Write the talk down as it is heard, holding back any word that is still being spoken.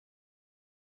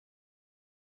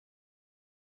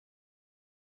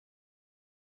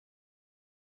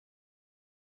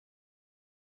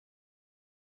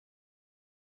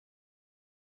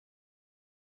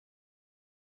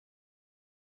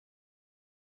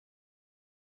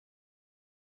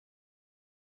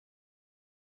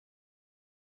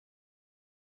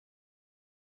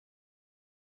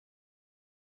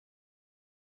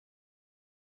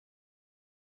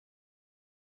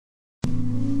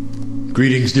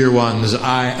Greetings, dear ones.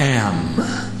 I am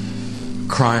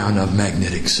Kryon of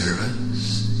Magnetic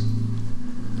Service.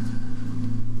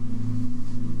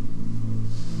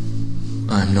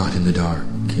 I'm not in the dark,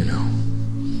 you know.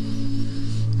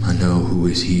 I know who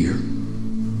is here.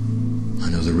 I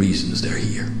know the reasons they're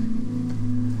here.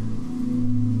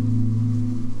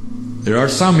 There are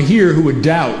some here who would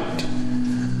doubt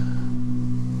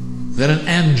that an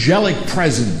angelic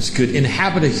presence could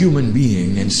inhabit a human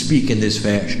being and speak in this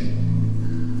fashion.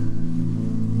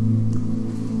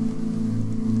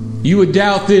 You would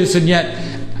doubt this, and yet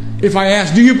if I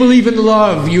asked, do you believe in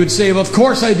love? You would say, well, of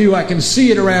course I do. I can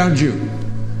see it around you.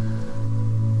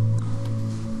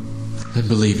 Then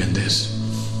believe in this.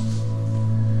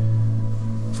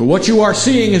 For what you are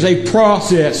seeing is a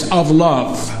process of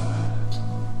love.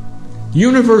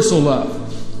 Universal love.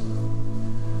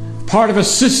 Part of a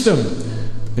system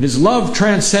that is love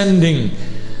transcending.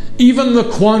 Even the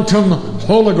quantum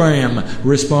hologram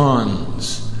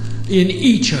responds in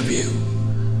each of you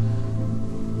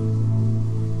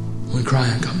when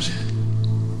Kryon comes in.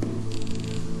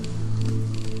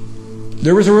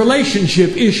 There is a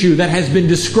relationship issue that has been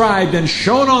described and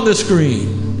shown on the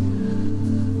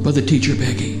screen by the teacher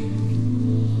Peggy.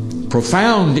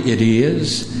 Profound it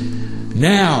is.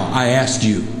 Now I asked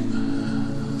you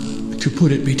to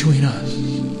put it between us.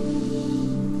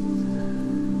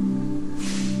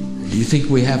 Do you think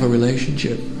we have a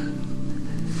relationship?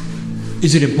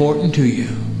 Is it important to you?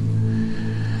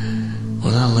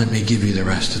 Well, now let me give you the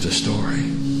rest of the story.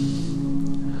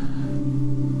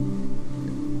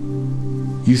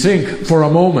 You think for a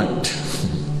moment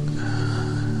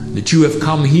that you have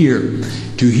come here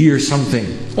to hear something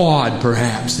odd,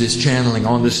 perhaps, this channeling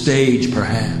on the stage,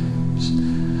 perhaps.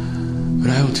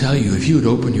 But I will tell you, if you would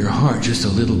open your heart just a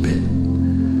little bit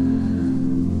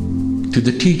to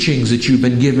the teachings that you've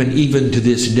been given even to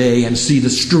this day and see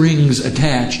the strings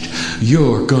attached,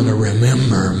 you're going to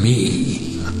remember me.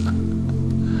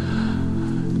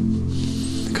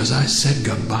 Because I said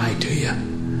goodbye to you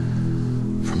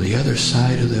from the other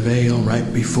side of the veil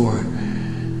right before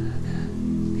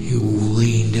you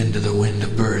leaned into the wind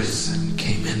of birth and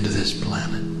came into this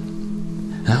planet.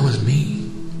 That was me.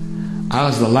 I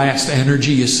was the last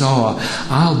energy you saw.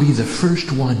 I'll be the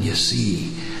first one you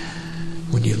see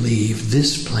when you leave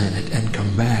this planet and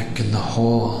come back in the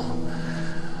hall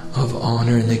of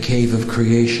honor in the cave of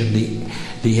creation.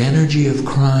 The energy of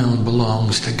Kryon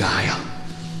belongs to Gaia.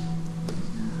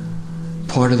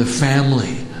 Part of the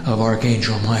family of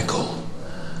Archangel Michael.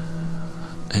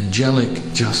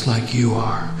 Angelic, just like you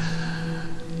are.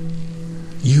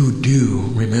 You do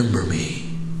remember me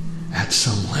at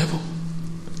some level.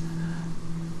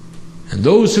 And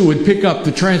those who would pick up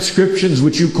the transcriptions,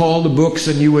 which you call the books,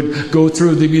 and you would go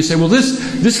through them, you say, well,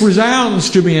 this resounds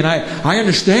to me, and I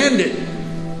understand it.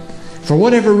 For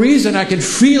whatever reason, I can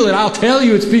feel it. I'll tell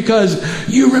you it's because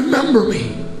you remember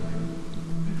me.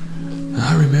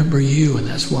 I remember you, and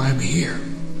that's why I'm here.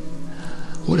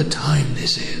 What a time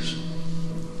this is.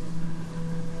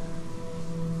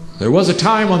 There was a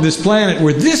time on this planet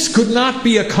where this could not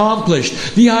be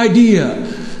accomplished. The idea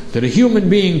that a human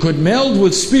being could meld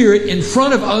with spirit in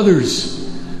front of others,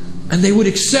 and they would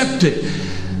accept it.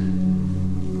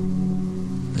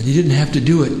 And you didn't have to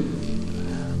do it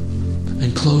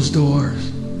in closed doors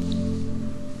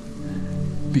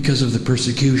because of the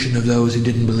persecution of those who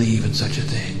didn't believe in such a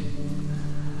thing.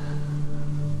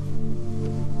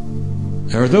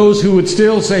 There are those who would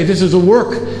still say this is a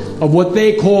work of what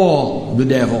they call the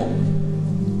devil.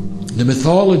 The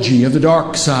mythology of the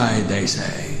dark side, they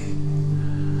say.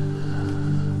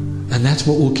 And that's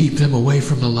what will keep them away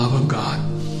from the love of God.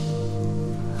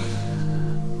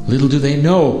 Little do they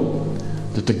know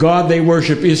that the God they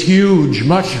worship is huge,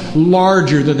 much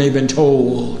larger than they've been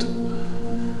told.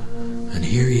 And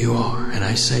here you are, and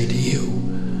I say to you,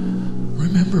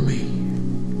 remember me.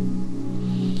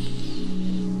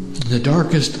 In the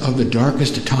darkest of the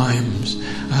darkest times,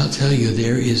 I'll tell you,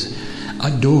 there is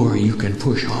a door you can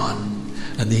push on,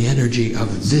 and the energy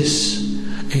of this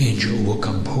angel will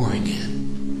come pouring in.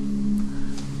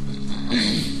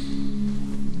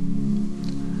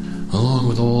 Along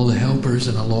with all the helpers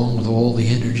and along with all the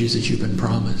energies that you've been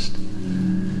promised.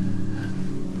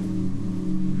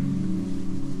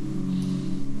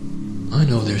 I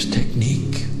know there's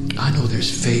technique. I know there's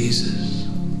phases.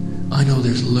 I know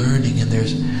there's learning and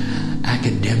there's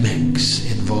academics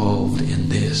involved in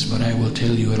this, but I will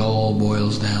tell you it all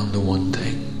boils down to one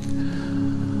thing.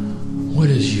 What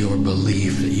is your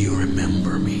belief that you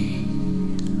remember me?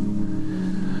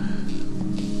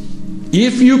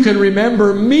 If you can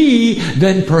remember me,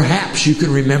 then perhaps you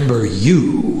can remember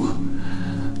you.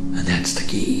 And that's the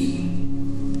key.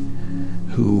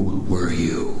 Who were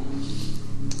you?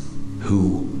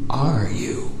 Who are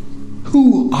you?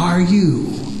 Who are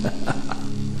you?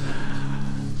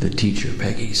 The teacher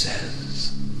Peggy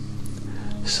says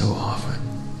so often.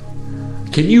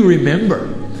 Can you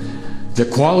remember the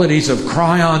qualities of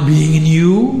Kryon being in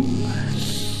you?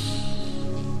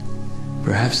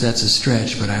 Perhaps that's a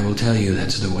stretch, but I will tell you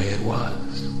that's the way it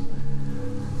was.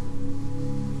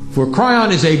 For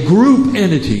Kryon is a group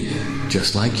entity,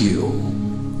 just like you.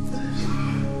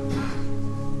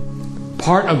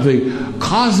 Part of the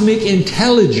cosmic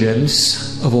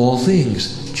intelligence of all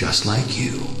things, just like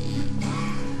you.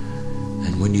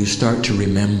 And when you start to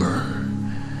remember,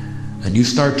 and you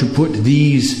start to put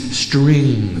these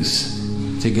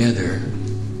strings together,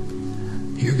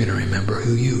 you're going to remember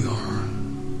who you are.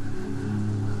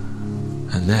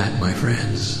 And that, my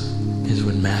friends, is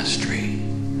when mastery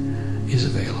is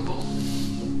available.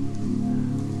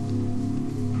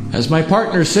 As my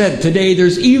partner said today,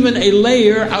 there's even a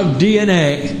layer of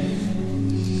DNA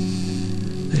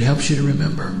that helps you to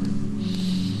remember.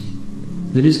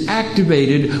 That is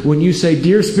activated when you say,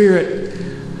 "Dear Spirit,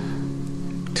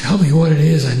 tell me what it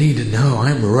is I need to know.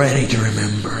 I'm ready to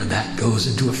remember." And that goes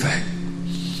into effect.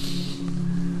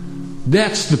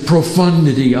 That's the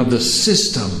profundity of the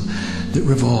system that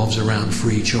revolves around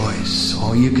free choice.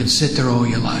 Oh, you can sit there all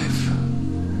your life.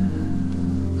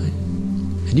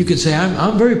 And you can say,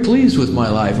 I'm very pleased with my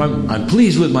life. I'm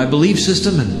pleased with my belief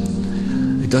system,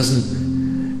 and it doesn't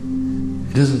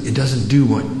do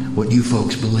what you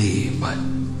folks believe, but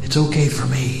it's okay for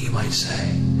me, you might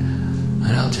say.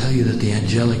 And I'll tell you that the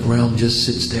angelic realm just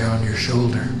sits there on your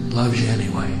shoulder, loves you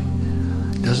anyway.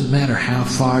 It doesn't matter how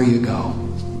far you go.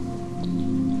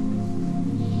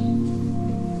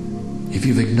 If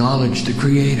you've acknowledged the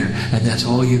Creator, and that's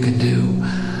all you can do,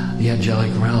 the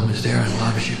angelic realm is there and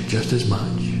loves you just as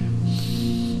much.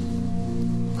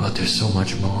 But there's so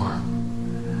much more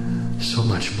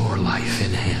life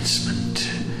enhancement.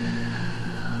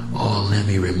 Oh, let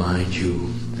me remind you.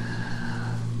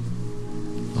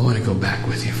 I want to go back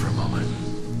with you for a moment.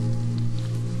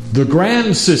 The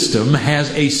grand system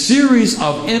has a series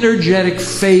of energetic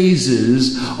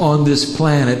phases on this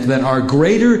planet that are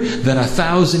greater than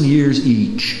 1,000 years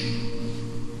each.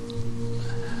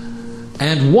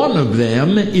 And one of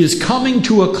them is coming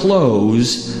to a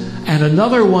close, and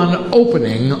another one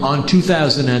opening on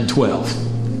 2012.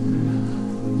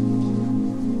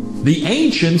 The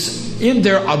ancients, in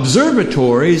their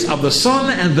observatories of the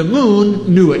sun and the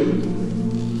moon, knew it.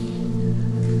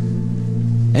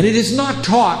 And it is not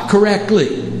taught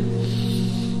correctly,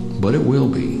 but it will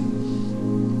be.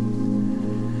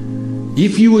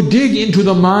 If you would dig into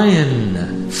the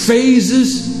Mayan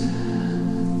phases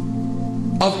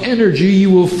of energy, you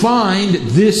will find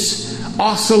this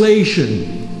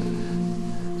oscillation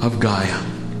of Gaia.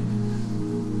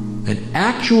 An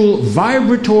actual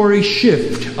vibratory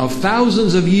shift of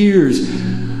thousands of years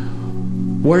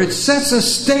where it sets a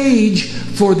stage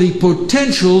for the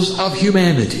potentials of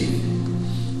humanity.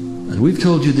 And we've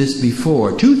told you this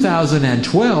before.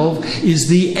 2012 is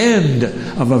the end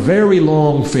of a very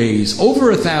long phase,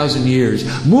 over 1,000 years,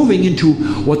 moving into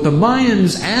what the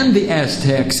Mayans and the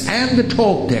Aztecs and the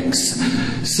Toltecs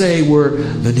say were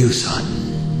the new sun.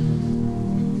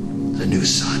 The new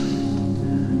sun.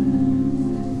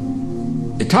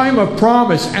 A time of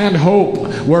promise and hope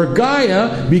where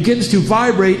Gaia begins to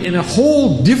vibrate in a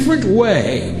whole different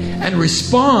way and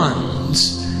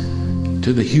responds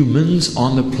to the humans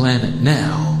on the planet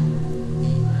now.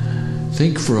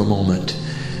 Think for a moment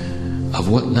of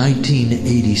what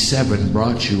 1987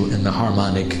 brought you in the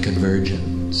harmonic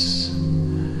convergence.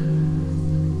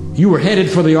 You were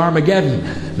headed for the Armageddon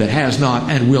that has not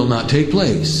and will not take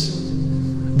place.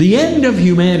 The end of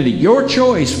humanity, your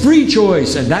choice, free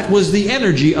choice, and that was the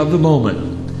energy of the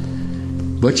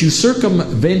moment. But you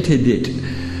circumvented it.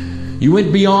 You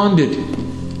went beyond it.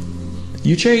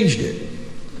 You changed it.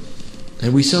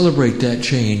 And we celebrate that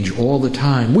change all the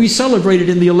time. We celebrate it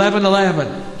in the 11:11.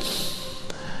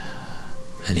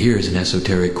 And here's an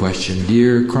esoteric question.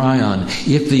 Dear Kryon,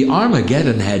 if the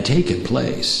Armageddon had taken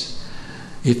place,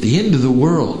 if the end of the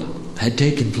world had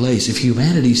taken place, if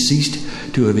humanity ceased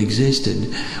to have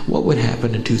existed, what would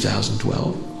happen in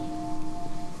 2012?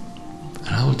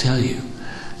 And I will tell you,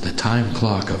 the time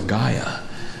clock of Gaia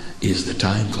is the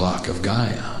time clock of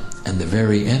Gaia. And the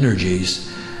very energies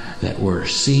that were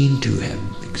seen to have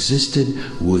existed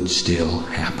would still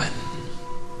happen.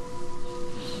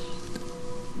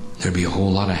 There'd be a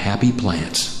whole lot of happy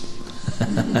plants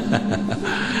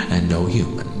and no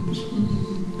humans.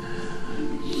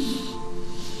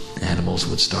 Animals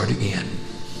would start again.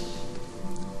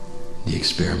 The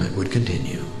experiment would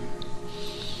continue.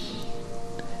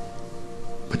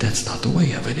 But that's not the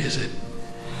way of it, is it?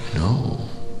 No.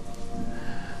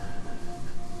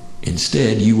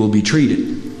 Instead, you will be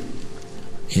treated,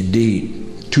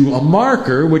 indeed, to a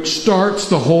marker which starts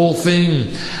the whole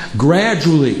thing.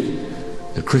 Gradually,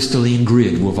 the crystalline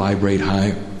grid will vibrate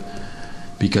higher,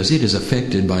 because it is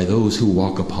affected by those who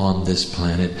walk upon this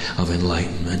planet of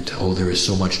enlightenment. Oh, there is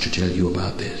so much to tell you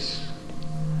about this.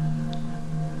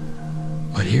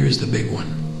 But here's the big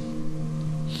one.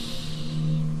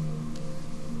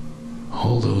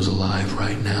 All those alive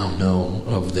right now know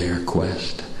of their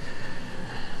quest.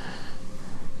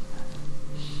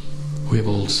 We have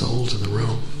old souls in the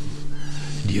room.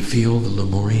 Do you feel the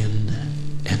Lemurian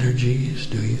energies,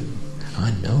 do you?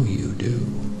 I know you do.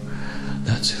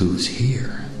 That's who's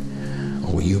here.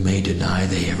 Oh, you may deny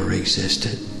they ever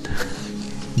existed.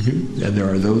 And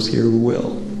there are those here who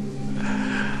will.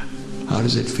 How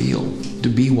does it feel to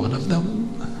be one of them?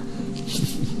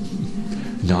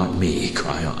 Not me,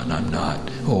 Kryon, I'm not.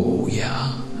 Oh,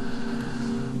 yeah.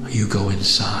 You go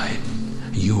inside.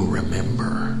 You'll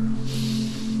remember.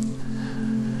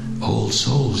 Old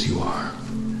souls you are.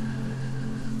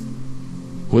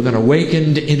 With an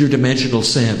awakened interdimensional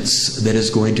sense that is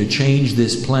going to change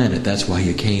this planet. That's why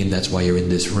you came. That's why you're in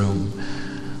this room.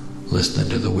 Listening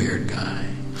to the weird guy.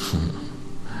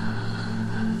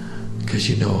 Because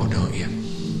you know, don't you?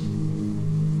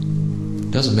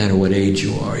 Doesn't matter what age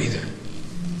you are either.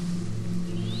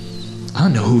 I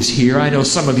know who's here. I know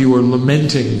some of you are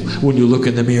lamenting when you look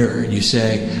in the mirror and you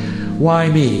say, why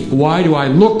me? Why do I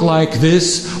look like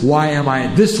this? Why am I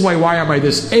this way? Why am I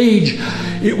this age?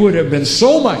 It would have been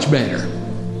so much better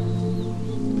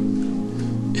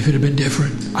if it had been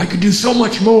different. I could do so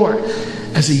much more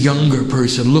as a younger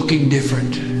person, looking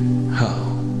different. How?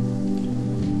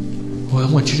 Well,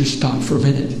 I want you to stop for a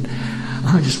minute.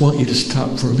 I just want you to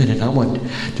stop for a minute. I want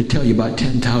to tell you about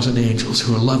 10,000 angels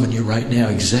who are loving you right now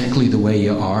exactly the way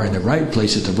you are, in the right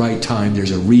place at the right time. There's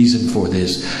a reason for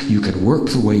this. You can work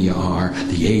the way you are,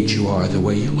 the age you are, the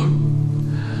way you look.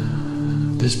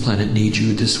 This planet needs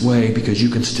you this way because you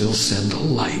can still send the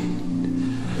light.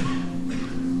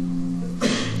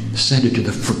 Send it to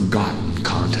the forgotten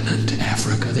continent,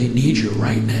 Africa. They need you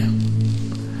right now.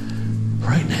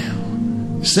 Right now.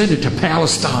 Send it to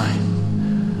Palestine,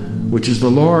 which is the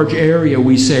large area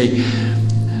we say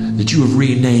that you have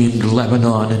renamed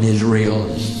Lebanon and Israel.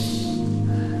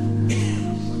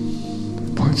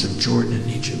 Parts of Jordan and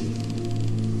Egypt.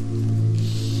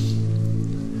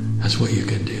 That's what you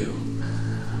can do.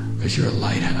 Because you're a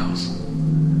lighthouse.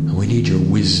 And we need your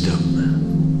wisdom.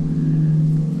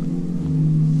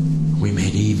 We may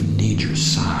even need your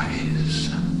size.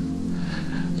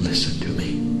 Listen to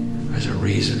me. There's a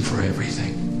reason for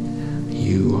everything.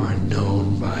 You are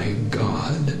known by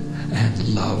God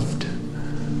and loved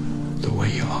the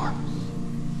way you are.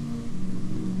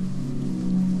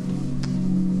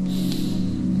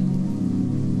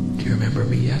 Do you remember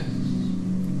me yet?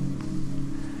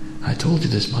 I told you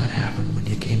this might happen when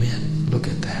you came in. Look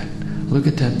at that. Look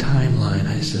at that timeline.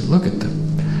 I said, look at the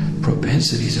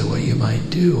propensities of what you might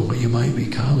do, what you might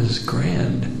become is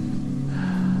grand.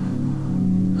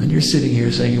 And you're sitting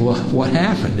here saying, well, what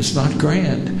happened? It's not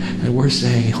grand. And we're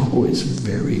saying, oh, it's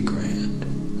very grand.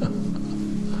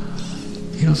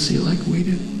 You don't see it like we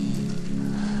do?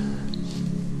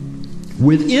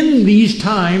 Within these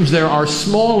times, there are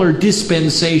smaller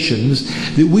dispensations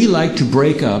that we like to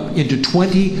break up into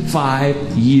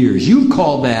 25 years. You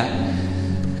call that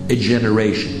a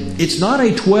generation. It's not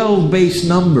a 12-base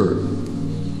number,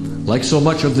 like so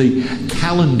much of the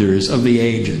calendars of the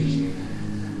ages.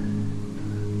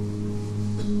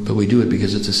 But we do it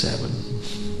because it's a 7.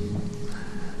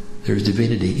 There's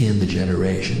divinity in the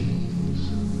generations.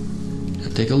 Now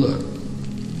take a look.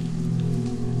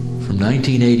 From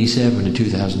 1987 to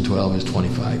 2012 is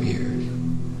 25 years.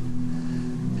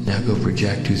 Now go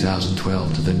project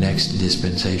 2012 to the next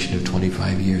dispensation of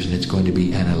 25 years, and it's going to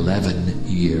be an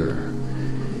 11-year.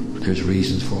 There's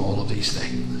reasons for all of these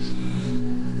things.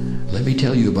 Let me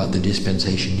tell you about the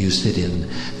dispensation you sit in.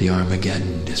 The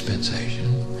Armageddon dispensation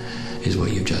is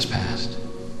what you've just passed.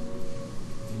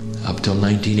 Up till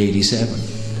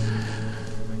 1987.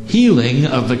 Healing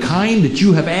of the kind that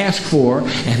you have asked for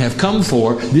and have come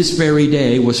for this very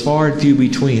day was far and few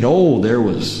between. Oh, there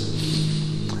was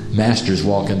masters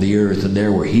walking the earth and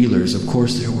there were healers. Of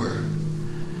course there were.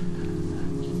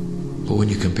 But when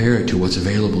you compare it to what's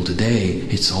available today,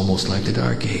 it's almost like the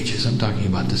Dark Ages. I'm talking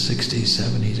about the 60s,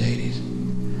 70s, 80s.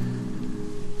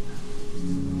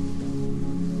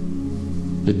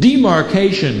 The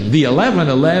demarcation, the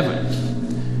 1111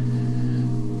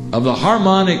 of the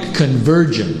harmonic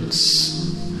convergence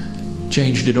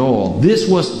changed it all. This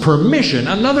was permission,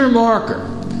 another marker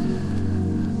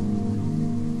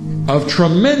of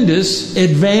tremendous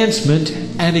advancement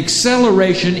and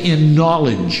acceleration in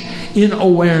knowledge, in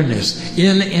awareness,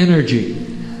 in energy.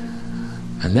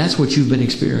 And that's what you've been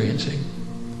experiencing.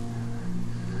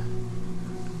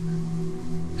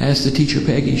 Ask the teacher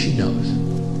Peggy, she knows.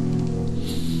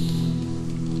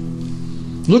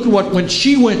 Look at what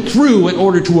she went through in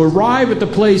order to arrive at the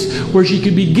place where she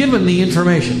could be given the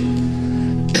information.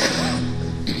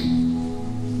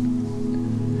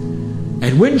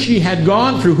 And when she had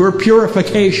gone through her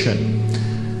purification,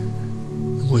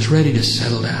 was ready to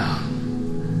settle down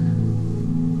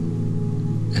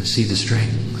and see the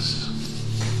strings,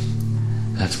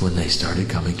 that's when they started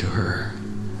coming to her.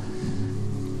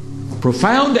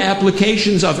 Profound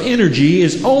applications of energy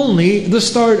is only the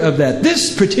start of that.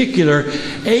 This particular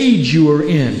age you are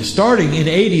in, starting in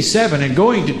 87 and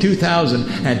going to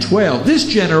 2012, this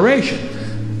generation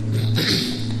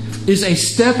is a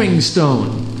stepping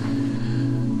stone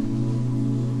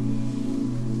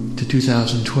to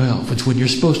 2012. It's when you're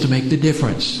supposed to make the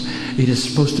difference. It is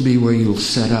supposed to be where you'll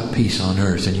set up peace on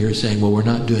earth. And you're saying, well, we're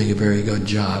not doing a very good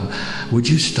job. Would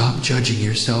you stop judging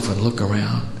yourself and look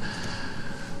around?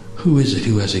 Who is it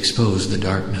who has exposed the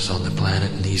darkness on the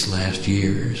planet in these last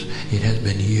years? It has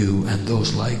been you and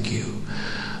those like you.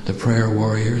 The prayer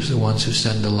warriors, the ones who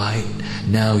send the light.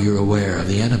 Now you're aware of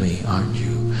the enemy, aren't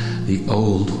you? The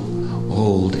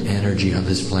old energy on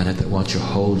this planet that wants to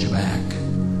hold you back.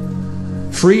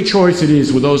 Free choice it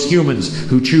is with those humans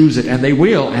who choose it, and they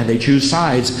will, and they choose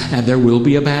sides, and there will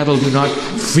be a battle. Do not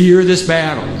fear this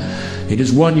battle. It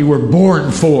is one you were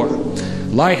born for.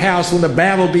 Lighthouse, when the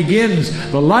battle begins,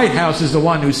 the lighthouse is the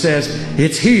one who says,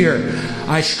 it's here.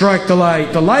 I strike the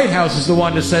light. The lighthouse is the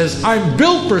one that says, I'm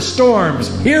built for storms.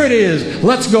 Here it is.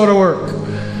 Let's go to work.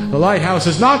 The lighthouse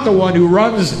is not the one who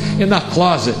runs in the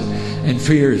closet and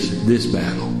fears this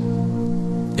battle.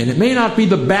 And it may not be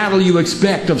the battle you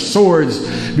expect of swords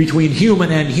between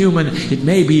human and human. It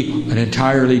may be an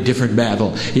entirely different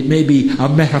battle. It may be a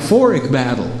metaphoric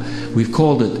battle. We've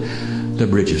called it the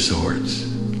Bridge of Swords.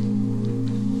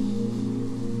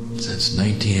 Since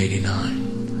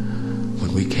 1989,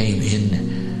 when we came in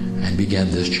and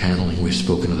began this channeling, we've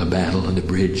spoken of the battle and the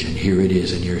bridge, and here it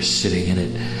is, and you're sitting in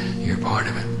it. You're part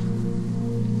of it.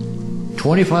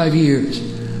 25 years,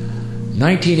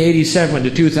 1987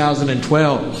 to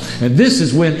 2012, and this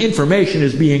is when information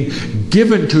is being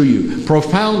given to you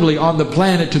profoundly on the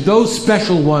planet to those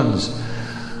special ones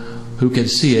who can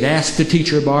see it. Ask the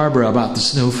teacher Barbara about the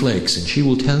snowflakes, and she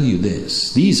will tell you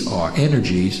this. These are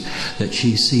energies that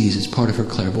she sees as part of her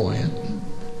clairvoyance.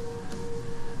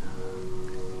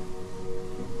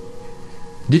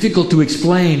 Difficult to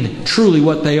explain truly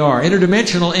what they are.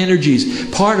 Interdimensional energies,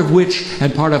 part of which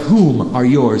and part of whom are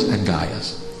yours and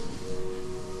Gaia's.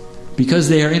 Because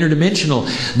they are interdimensional,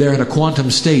 they're in a quantum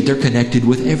state. They're connected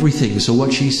with everything. So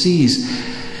what she sees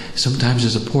sometimes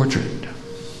is a portrait.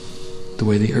 The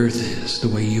way the earth is, the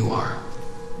way you are,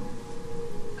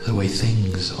 the way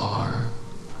things are.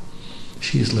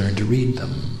 She has learned to read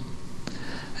them.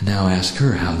 And now ask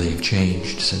her how they've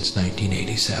changed since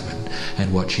 1987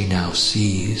 and what she now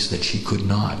sees that she could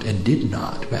not and did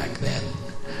not back then.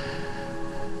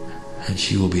 And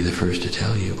she will be the first to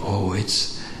tell you, oh,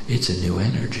 it's a new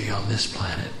energy on this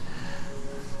planet.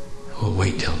 Well,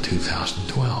 wait till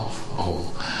 2012.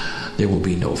 Oh, there will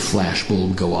be no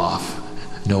flashbulb go off.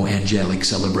 No angelic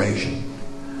celebration.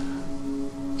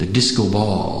 The disco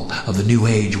ball of the new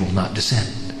age will not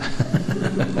descend.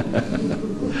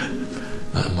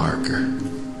 A marker.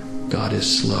 God is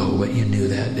slow, but you knew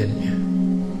that, didn't you?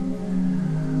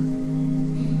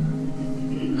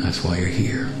 That's why you're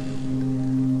here.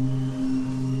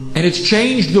 And it's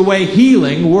changed the way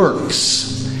healing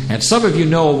works. And some of you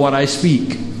know what I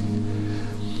speak.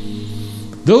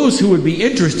 Those who would be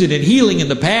interested in healing in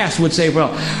the past would say,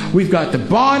 well, we've got the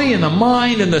body and the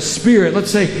mind and the spirit.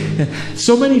 Let's say,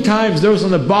 so many times those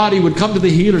on the body would come to the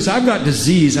healer and say, I've got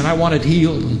disease and I want it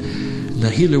healed. And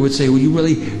the healer would say, well, you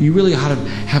really ought to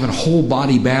have a whole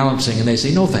body balancing. And they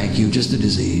say, no, thank you, just a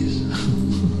disease.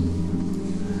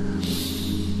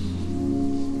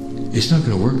 It's not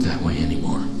going to work that way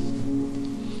anymore.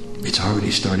 It's already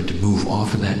started to move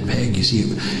off of that peg. You see,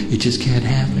 it just can't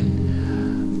happen.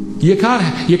 You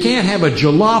can't have a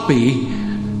jalopy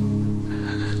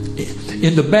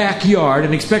in the backyard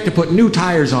and expect to put new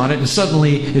tires on it and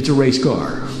suddenly it's a race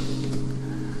car.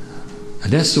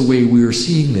 And that's the way we are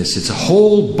seeing this. It's a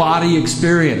whole body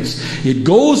experience. It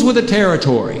goes with the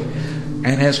territory.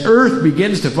 And as Earth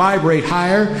begins to vibrate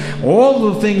higher,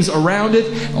 all the things around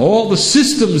it, all the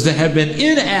systems that have been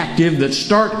inactive that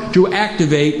start to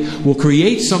activate will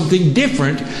create something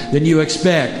different than you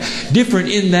expect. Different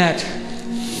in that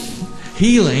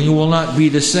healing will not be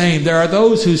the same. There are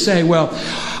those who say, well,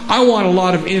 I want a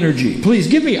lot of energy. Please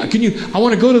give me, I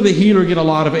want to go to the healer and get a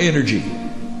lot of energy.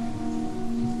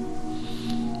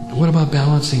 What about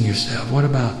balancing yourself? What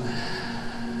about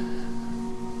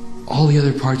all the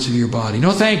other parts of your body?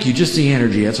 No, thank you, just the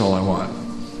energy, that's all I want.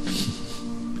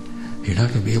 You're not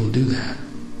going to be able to do that.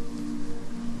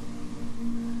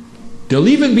 There'll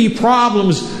even be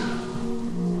problems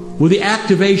with the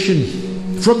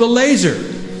activation from the laser.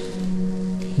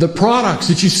 The products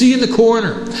that you see in the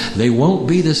corner, they won't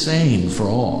be the same for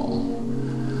all.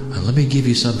 And let me give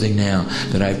you something now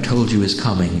that I've told you is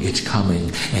coming. It's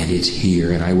coming and it's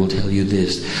here. And I will tell you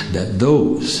this, that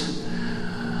those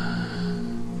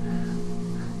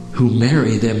who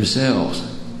marry themselves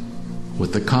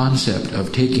with the concept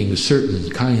of taking certain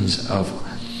kinds of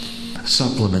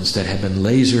supplements that have been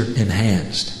laser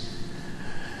enhanced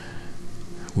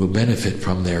will benefit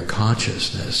from their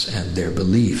consciousness and their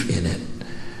belief in it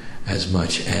as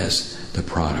much as the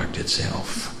product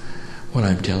itself. What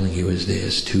I'm telling you is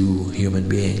this: two human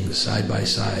beings side by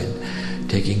side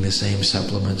taking the same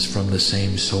supplements from the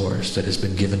same source that has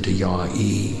been given to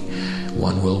Yah-E.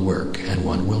 One will work and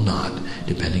one will not,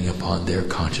 depending upon their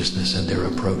consciousness and their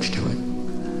approach to it.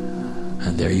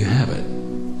 And there you have it.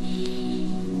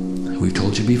 We've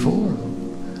told you before.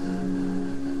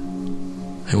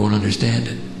 I won't understand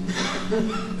it.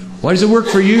 Why does it work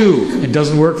for you and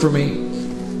doesn't work for me?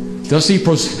 They'll see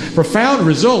profound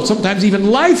results, sometimes even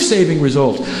life-saving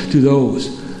results, to those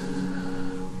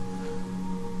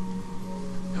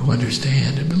who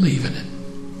understand and believe in it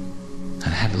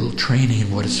and have a little training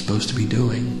in what it's supposed to be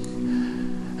doing.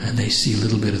 And they see a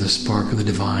little bit of the spark of the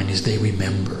divine as they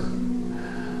remember.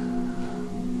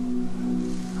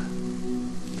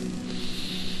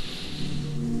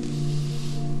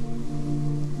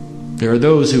 There are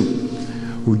those who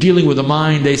are dealing with the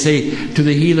mind. They say to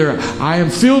the healer, I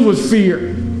am filled with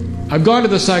fear. I've gone to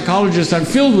the psychologist. I'm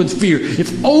filled with fear.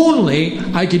 If only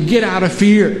I could get out of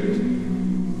fear,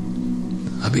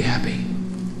 I'll be happy.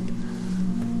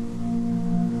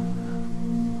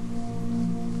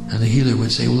 And the healer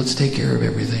would say, well, let's take care of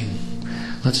everything.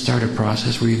 Let's start a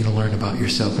process where you're going to learn about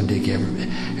yourself and take care of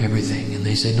everything. And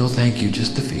they say, no, thank you,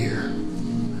 just the fear.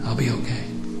 I'll be okay.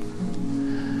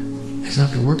 It's not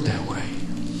going to work that way.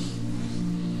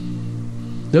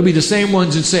 They'll be the same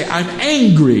ones that say, I'm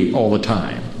angry all the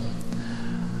time.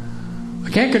 I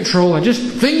can't control it.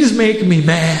 Things make me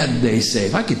mad, they say.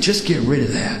 If I could just get rid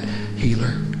of that,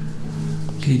 healer.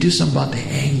 Can you do something about the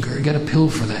anger? You got a pill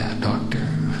for that, doctor.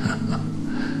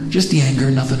 Just the anger,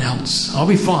 nothing else. I'll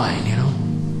be fine, you know.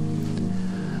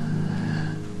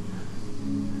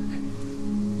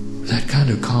 That kind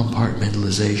of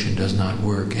compartmentalization does not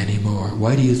work anymore.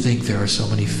 Why do you think there are so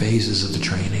many phases of the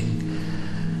training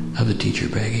of the teacher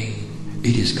begging?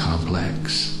 It is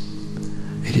complex.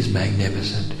 It is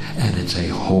magnificent. And it's a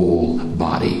whole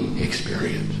body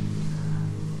experience.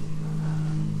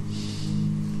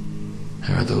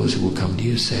 There are those who will come to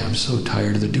you and say, I'm so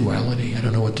tired of the duality. I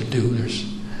don't know what to do. There's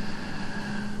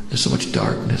so much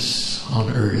darkness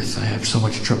on earth. I have so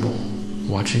much trouble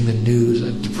watching the news.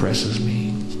 That depresses me.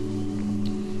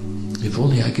 If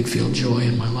only I could feel joy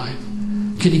in my life.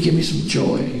 Can you give me some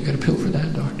joy? You got a pill for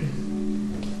that, doctor?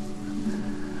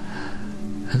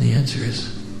 And the answer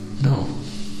is no.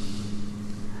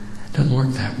 It doesn't work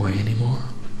that way anymore.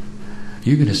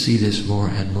 You're going to see this more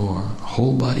and more.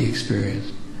 Whole body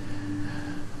experience.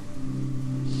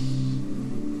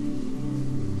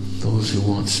 Those who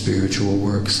want spiritual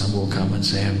work, some will come and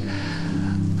say,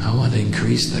 I want to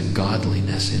increase the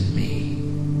godliness in me.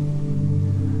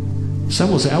 Some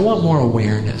will say, I want more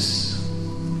awareness.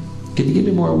 Can you give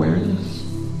me more awareness?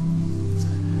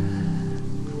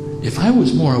 If I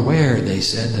was more aware, they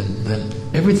said, then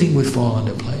everything would fall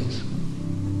into place.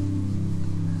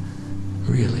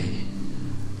 Really?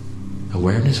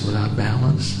 Awareness without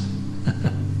balance?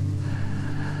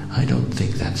 I don't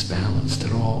think that's balanced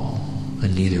at all.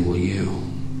 And neither will you,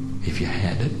 if you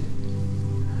had it.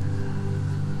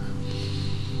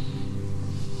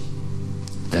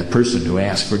 That person who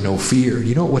asked for no fear,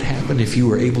 you know what would happen if you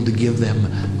were able to give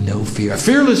them no fear? A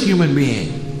fearless human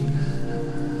being.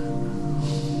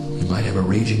 You might have a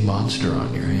raging monster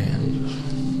on your hands.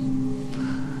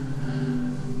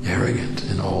 Arrogant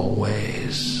in all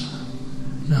ways.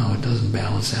 No, it doesn't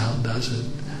balance out, does it?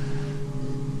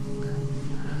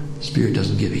 Spirit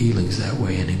doesn't give healings that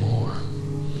way anymore.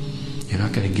 You're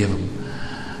not going to get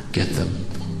them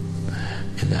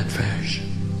in that fashion.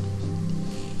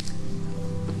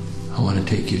 I want to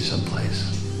take you someplace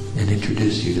and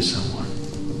introduce you to someone.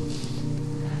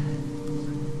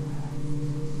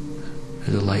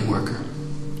 There's a light worker.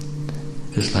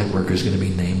 This light worker is going to be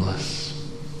nameless.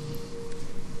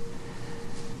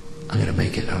 I'm going to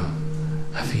make it a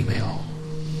female.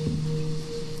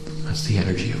 That's the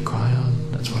energy of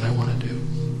Kryon. That's what I want to do.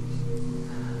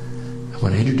 I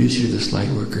want to introduce you to this light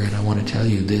worker, and I want to tell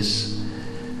you this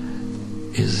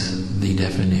is the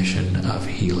definition of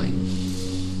healing.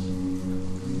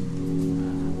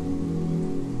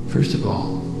 First of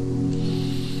all,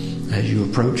 as you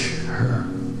approach her,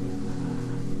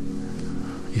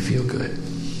 you feel good.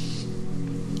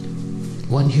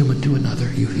 One human to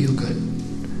another, you feel good.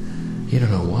 You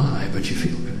don't know why, but you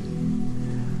feel good.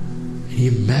 And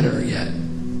you've met her yet,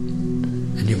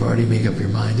 and you've already made up your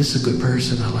mind, this is a good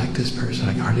person, I like this person,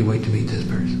 I can hardly wait to meet this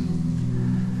person.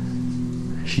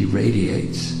 She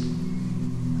radiates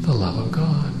the love of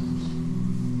God.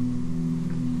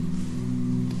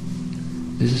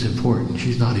 This is important.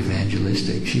 She's not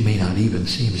evangelistic. She may not even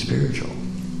seem spiritual.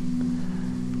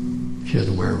 She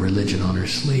doesn't wear religion on her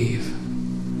sleeve.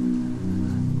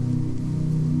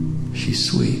 She's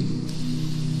sweet.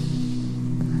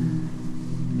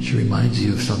 She reminds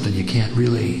you of something you can't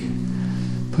really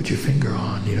put your finger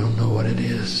on. You don't know what it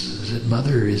is. Is it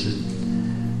mother? Is it...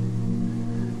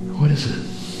 what is it?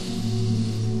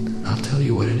 I'll tell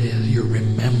you what it is. You're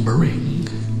remembering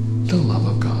the love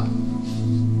of God.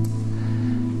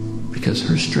 Because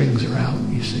her strings are out,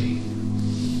 you see.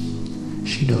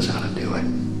 She knows how to do it.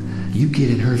 You get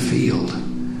in her field,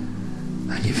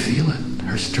 and you feel it.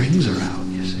 Her strings are out,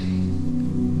 you see.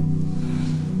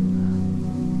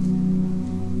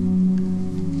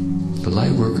 The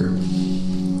light worker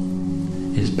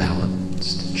is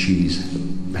balanced. She's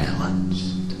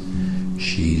balanced.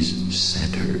 She's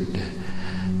centered.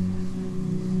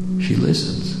 She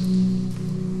listens.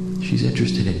 She's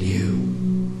interested in you.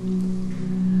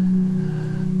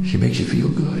 She makes you feel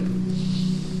good.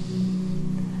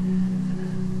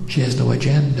 She has no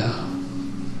agenda.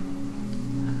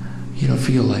 You don't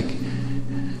feel like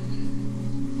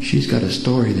she's got a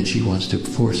story that she wants to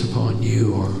force upon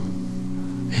you or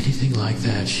anything like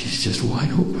that. She's just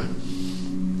wide open.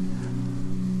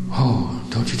 Oh,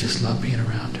 don't you just love being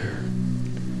around her?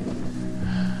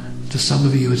 To some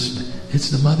of you, it's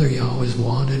the mother you always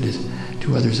wanted.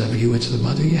 To others of you, it's the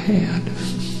mother you had.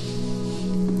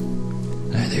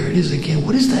 There it is again.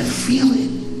 What is that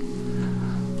feeling?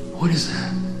 What is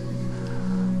that?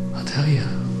 I'll tell you.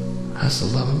 That's the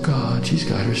love of God. She's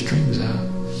got her strings out.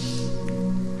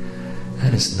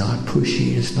 And it's not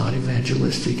pushy. It's not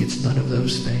evangelistic. It's none of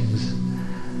those things.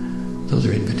 Those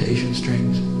are invitation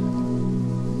strings.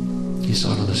 You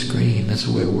saw it on the screen. That's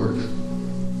the way it works.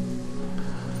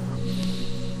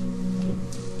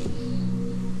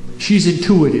 She's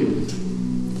intuitive.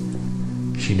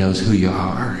 She knows who you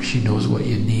are. She knows what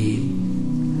you need.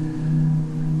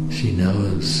 She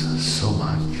knows so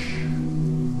much.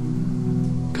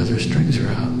 Because her strings are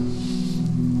out.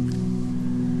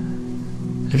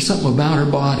 There's something about her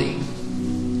body.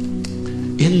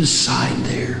 Inside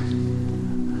there.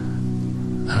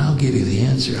 And I'll give you the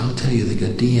answer. I'll tell you that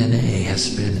the DNA has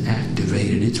been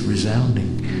activated. It's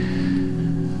resounding.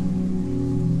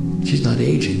 She's not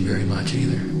aging very much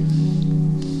either.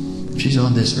 She's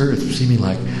on this earth seeming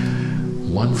like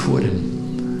one foot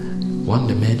in one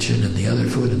dimension and the other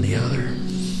foot in the other.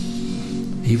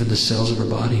 Even the cells of her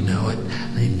body know it.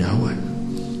 They know it.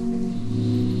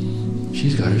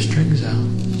 She's got her strings out.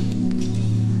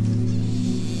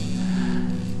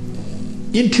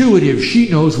 Intuitive. She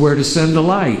knows where to send the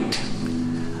light.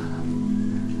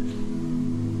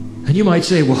 And you might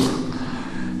say, well,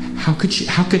 how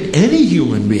could any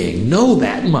human being know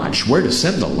that much? Where to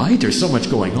send the light? There's so much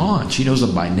going on. She knows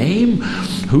them by name,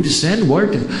 who to send, where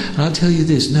to... And I'll tell you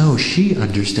this. No, she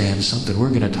understands something we're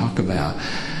going to talk about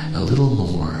a little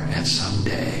more at some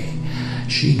day.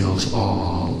 She knows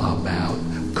all about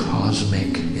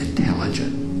cosmic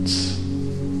intelligence.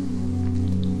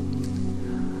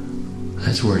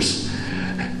 That's where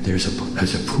there's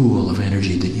a pool of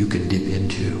energy that you can dip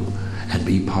into and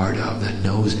be part of that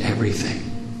knows everything.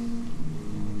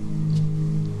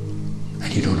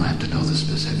 And you don't have to know the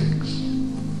specifics.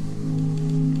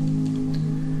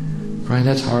 Brian,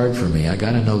 that's hard for me. I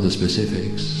got to know the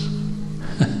specifics.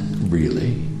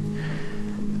 Really?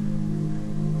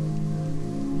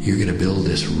 You're going to build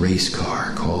this race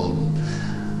car called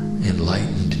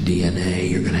enlightened DNA.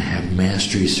 You're going to have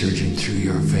mastery surging through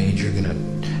your veins. You're going to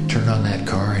turn on that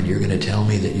car and you're going to tell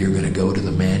me that you're going to go to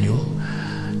the manual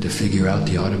to figure out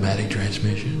the automatic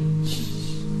transmission?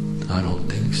 I don't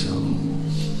think so.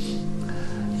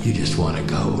 You just want to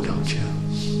go, don't you?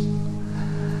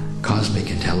 Cosmic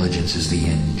intelligence is the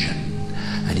engine,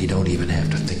 and you don't even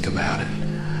have to think about it.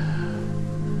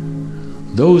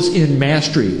 Those in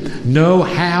mastery know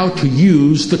how to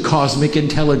use the cosmic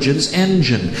intelligence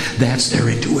engine. That's their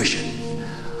intuition.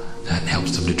 That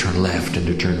helps them to turn left and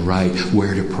to turn right,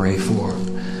 where to pray for,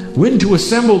 when to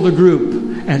assemble the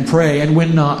group and pray, and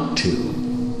when not to.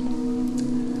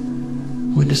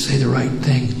 When to say the right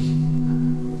thing,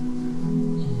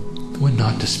 when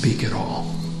not to speak at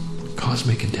all.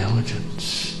 Cosmic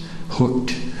intelligence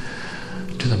hooked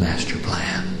to the master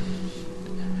plan.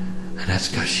 And that's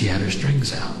because she had her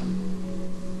strings out.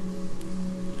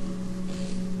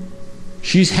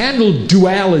 She's handled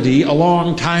duality a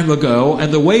long time ago,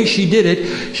 and the way she did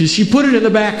it, she put it in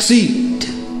the back seat.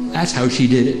 That's how she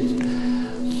did it.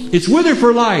 It's with her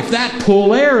for life. That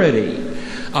polarity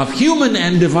of human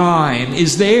and divine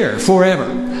is there forever.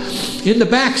 In the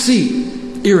back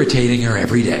seat, irritating her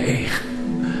every day.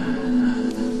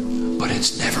 But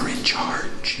it's never in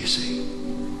charge, you see.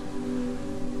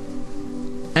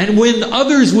 And when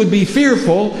others would be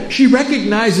fearful, she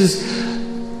recognizes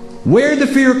where the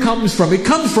fear comes from. It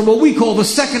comes from what we call the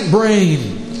second brain.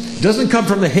 It doesn't come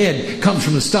from the head, it comes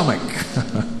from the stomach.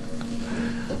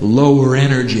 Lower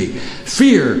energy.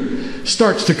 Fear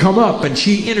starts to come up and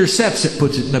she intercepts it,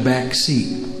 puts it in the back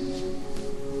seat.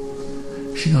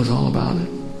 She knows all about it.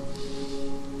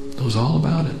 Knows all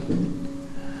about it.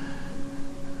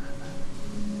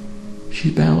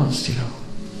 She's balanced, you know.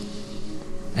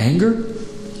 Anger?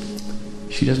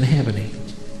 She doesn't have any.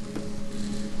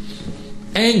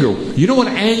 Anger. You know what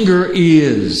anger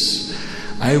is?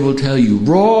 I will tell you.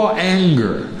 Raw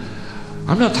anger.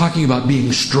 I'm not talking about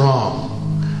being strong.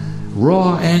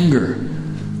 Raw anger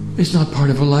is not part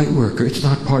of a light worker. It's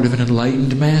not part of an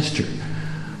enlightened master.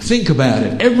 Think about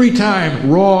it. Every time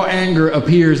raw anger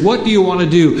appears, what do you want to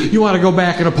do? You want to go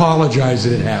back and apologize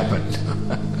that it happened.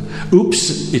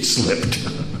 Oops, it slipped.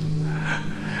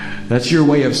 That's your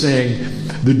way of saying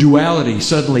the duality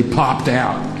suddenly popped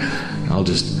out. I'll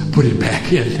just put it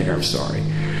back in there. I'm sorry.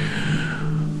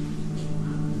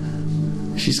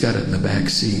 She's got it in the back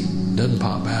seat. Doesn't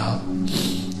pop out.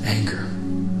 Anger.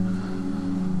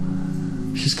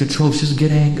 She's controlled. She doesn't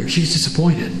get anger. She's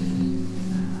disappointed.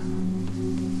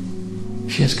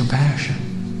 She has compassion.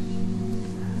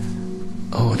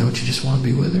 Oh, don't you just want to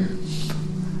be with her?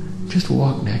 Just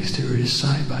walk next to her, just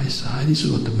side by side. This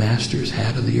is what the masters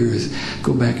had of the earth.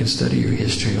 Go back and study your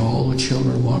history. All the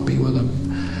children want to be with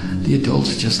them. The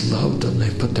adults just loved them.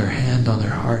 They put their hand on their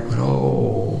heart and went,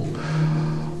 oh,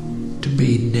 to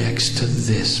be next to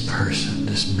this person,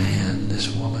 this man, this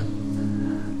woman.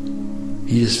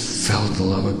 He just felt the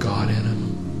love of God in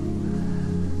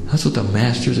him. That's what the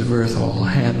masters of earth all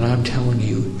had. And I'm telling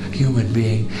you, human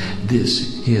being,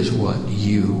 this is what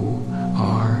you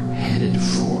are headed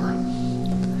for.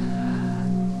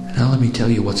 Now let me tell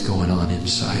you what's going on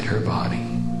inside her body.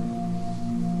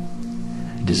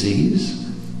 Disease?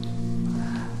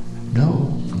 No.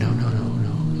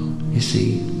 You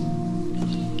see,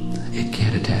 it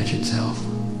can't attach itself.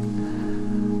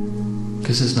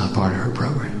 Because it's not part of her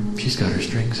program. She's got her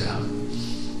strings out.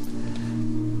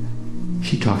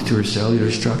 She talks to her cellular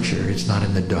structure. It's not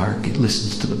in the dark. It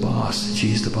listens to the boss.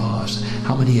 She's the boss.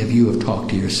 How many of you have talked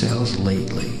to your cells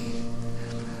lately?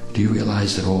 Do you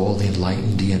realize that all the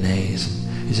enlightened DNA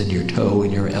is in your toe,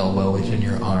 in your elbow, it's in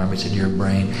your arm, it's in your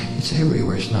brain. It's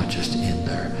everywhere. It's not just in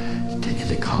there, in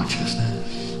the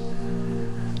consciousness.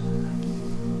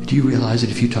 Do you realize that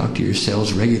if you talk to your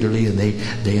cells regularly and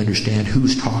they understand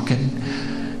who's talking,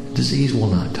 disease will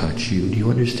not touch you? Do you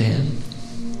understand?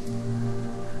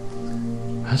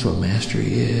 That's what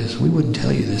mastery is. We wouldn't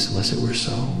tell you this unless it were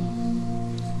so.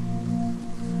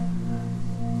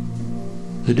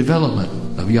 The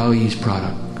development of Yaoyi's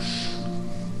products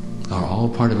are all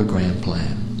part of a grand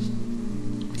plan,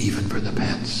 even for the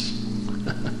pets,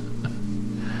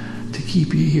 to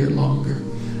keep you here longer,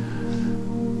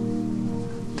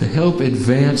 to help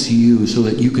advance you so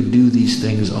that you can do these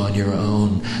things on your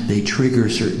own. They trigger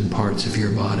certain parts of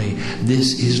your body.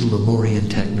 This is Lemurian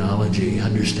technology.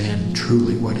 Understand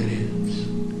truly what it is.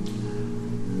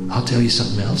 I'll tell you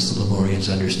something else the Lemurians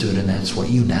understood, and that's what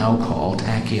you now call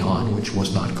tachyon, which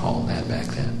was not called that back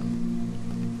then.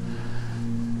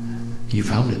 You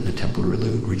found it in the Temple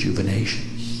of Rejuvenation.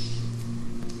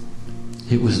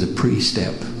 It was the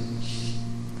pre-step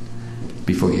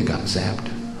before you got zapped.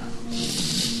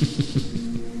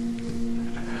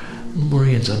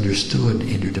 Lemurians understood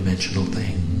interdimensional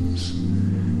things.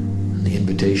 And the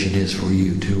invitation is for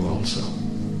you too also.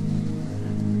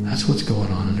 That's what's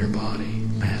going on in their body.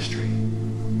 Mastery.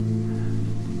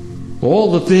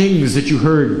 All the things that you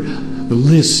heard, the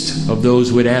list of those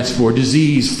who had asked for,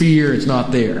 disease, fear, it's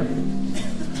not there.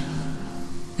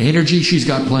 Energy, she's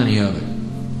got plenty of it.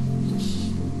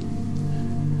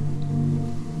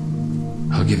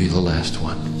 I'll give you the last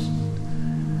one.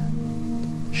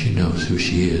 She knows who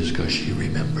she is because she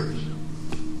remembers.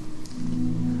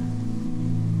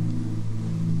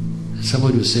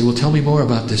 Someone would say, well, tell me more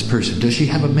about this person. Does she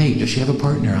have a mate? Does she have a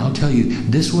partner? I'll tell you,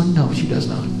 this one, no, she does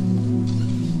not.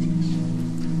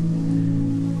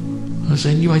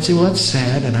 And you might say, well, that's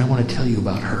sad, and I want to tell you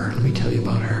about her. Let me tell you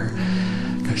about her.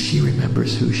 Because she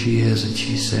remembers who she is, and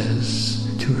she says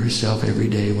to herself every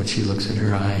day when she looks at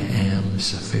her, I am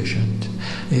sufficient.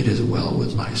 It is well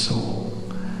with my soul.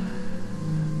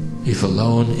 If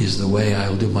alone is the way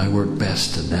I'll do my work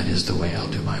best, then that is the way I'll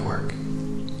do my work.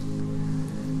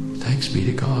 Thanks be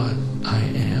to God, I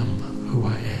am who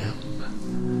I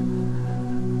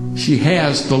am. She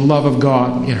has the love of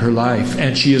God in her life,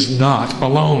 and she is not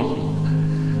alone.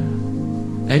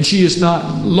 And she is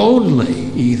not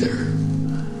lonely either.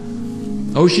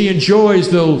 Oh, she enjoys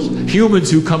those humans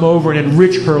who come over and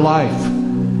enrich her life.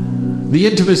 The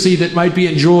intimacy that might be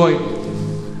enjoyed,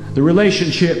 the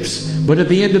relationships. But at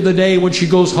the end of the day, when she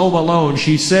goes home alone,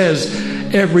 she says,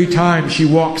 every time she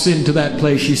walks into that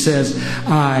place, she says,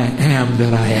 I am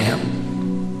that I am.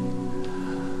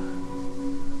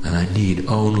 And I need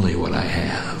only what I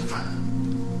have.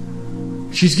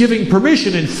 She's giving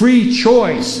permission and free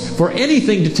choice for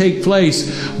anything to take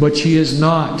place, but she is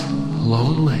not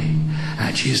lonely,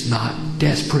 and she's not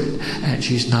desperate, and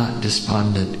she's not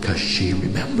despondent because she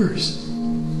remembers.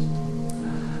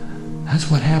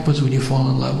 That's what happens when you fall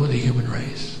in love with the human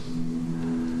race.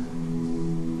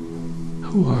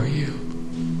 Who are you?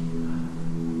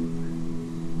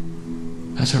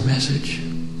 That's our message.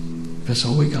 That's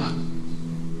all we got.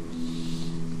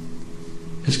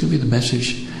 It's going to be the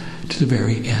message to the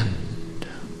very end,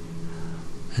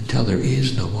 until there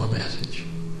is no more message.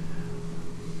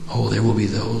 Oh, there will be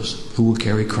those who will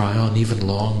carry Kryon even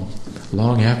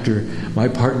long after my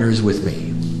partner is with me.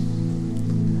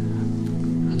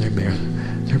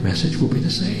 And their message will be the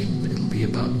same. It'll be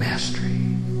about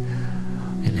mastery,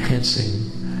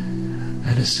 enhancing,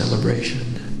 and a celebration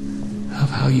of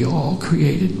how you all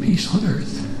created peace on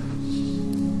earth.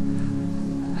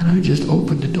 And I just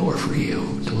opened the door for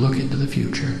you to look into the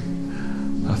future.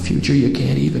 A future you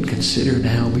can't even consider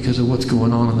now because of what's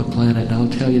going on the planet. And I'll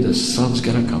tell you, the sun's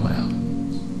going to come out.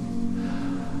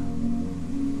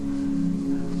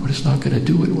 But it's not going to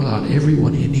do it without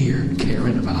everyone in here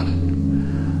caring about it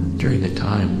during the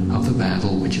time of the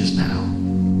battle, which is now.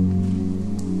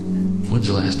 When's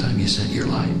the last time you sent your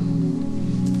light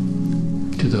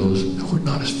to those who are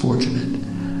not as fortunate,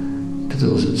 to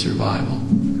those in survival,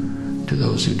 to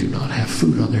those who do not have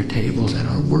food on their tables and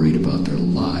are worried about their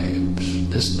lives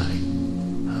this night?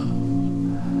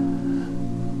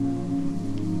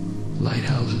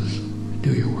 Lighthouses,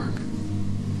 do your work.